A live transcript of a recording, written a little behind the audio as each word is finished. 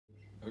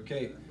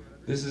Okay,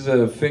 this is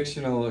a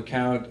fictional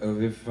account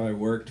of if I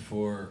worked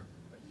for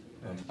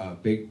a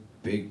big,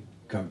 big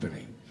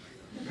company.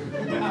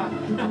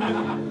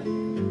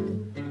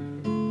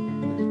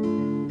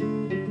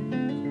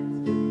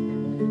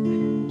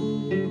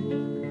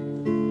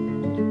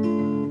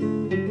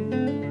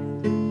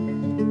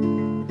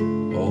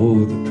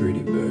 Oh, the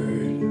pretty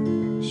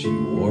bird, she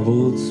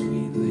warbled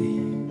sweetly.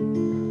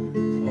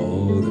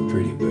 Oh, the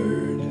pretty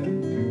bird,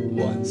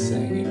 once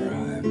sang in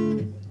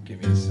rhyme.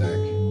 Give me a sec.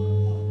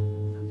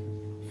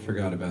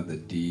 Forgot about the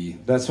D.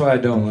 That's why I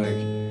don't like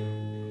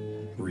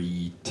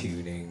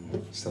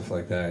retuning, stuff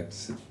like that.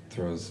 It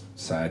throws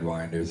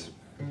sidewinders.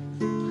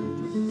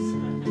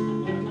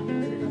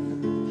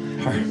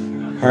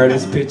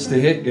 Hardest pitch to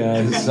hit,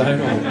 guys.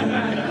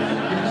 Sidewinder.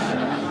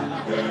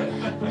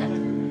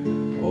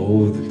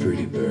 Oh, the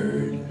pretty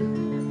bird,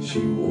 she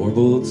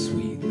warbled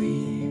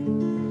sweetly.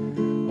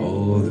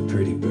 Oh, the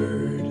pretty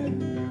bird,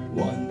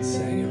 once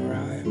sang in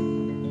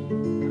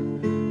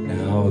rhyme.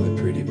 Now the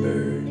pretty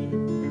bird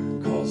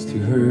calls to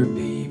her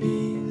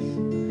babies,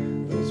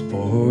 those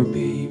poor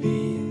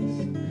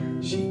babies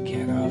she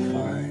cannot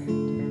find.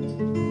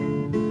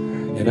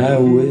 And I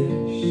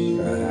wish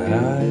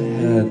I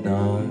had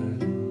not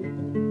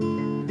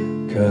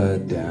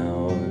cut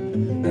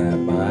down that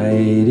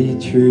mighty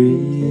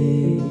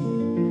tree.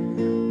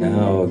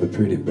 Now the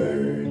pretty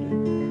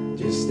bird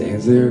just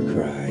stands there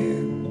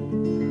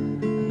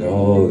crying, and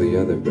all the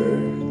other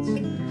birds,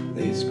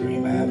 they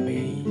scream at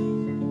me.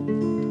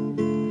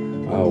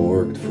 I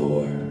worked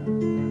for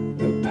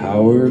the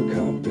power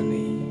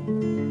company.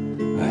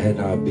 I had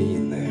not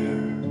been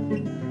there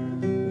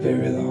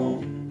very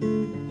long.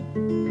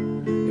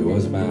 It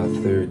was my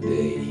third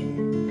day,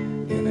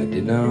 and I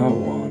did not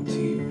want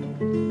to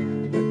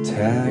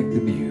attack the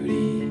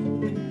beauty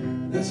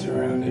that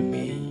surrounded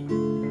me.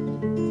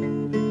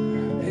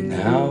 And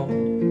now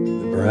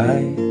the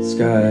bright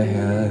sky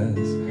has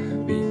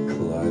been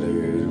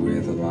cluttered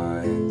with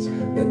lines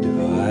that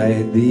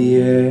divide the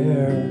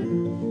air,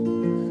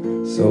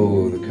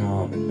 so the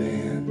common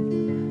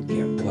man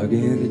can plug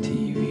in a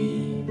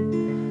TV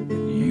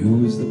and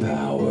use the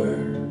power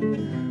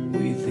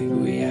we think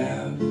we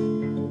have.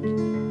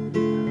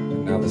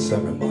 Now the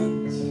summer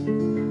months,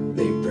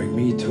 they bring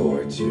me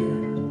torture,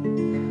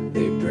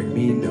 they bring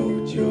me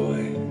no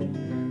joy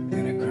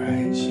and a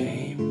crying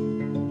shame.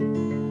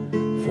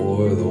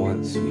 For the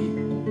once sweet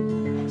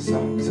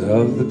songs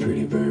of the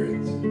pretty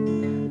birds,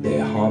 they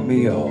haunt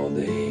me all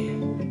day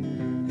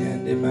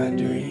and in my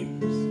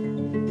dreams.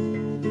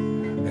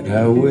 And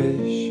I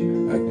wish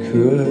I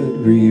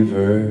could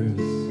reverse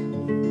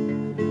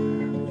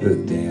the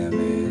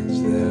damage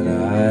that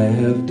I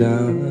have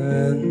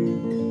done,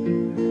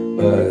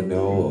 but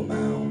no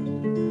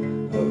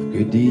amount of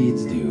good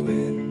deeds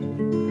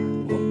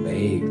doing will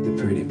make the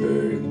pretty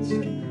birds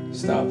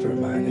stop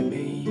reminding me.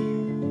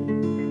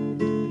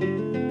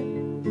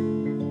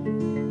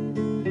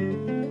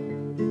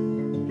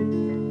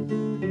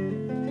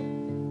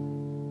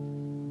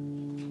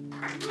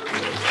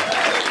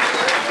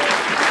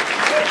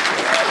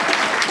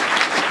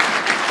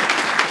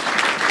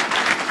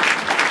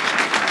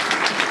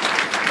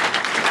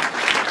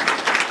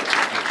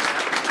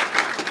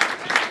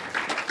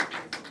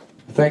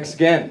 Thanks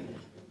again.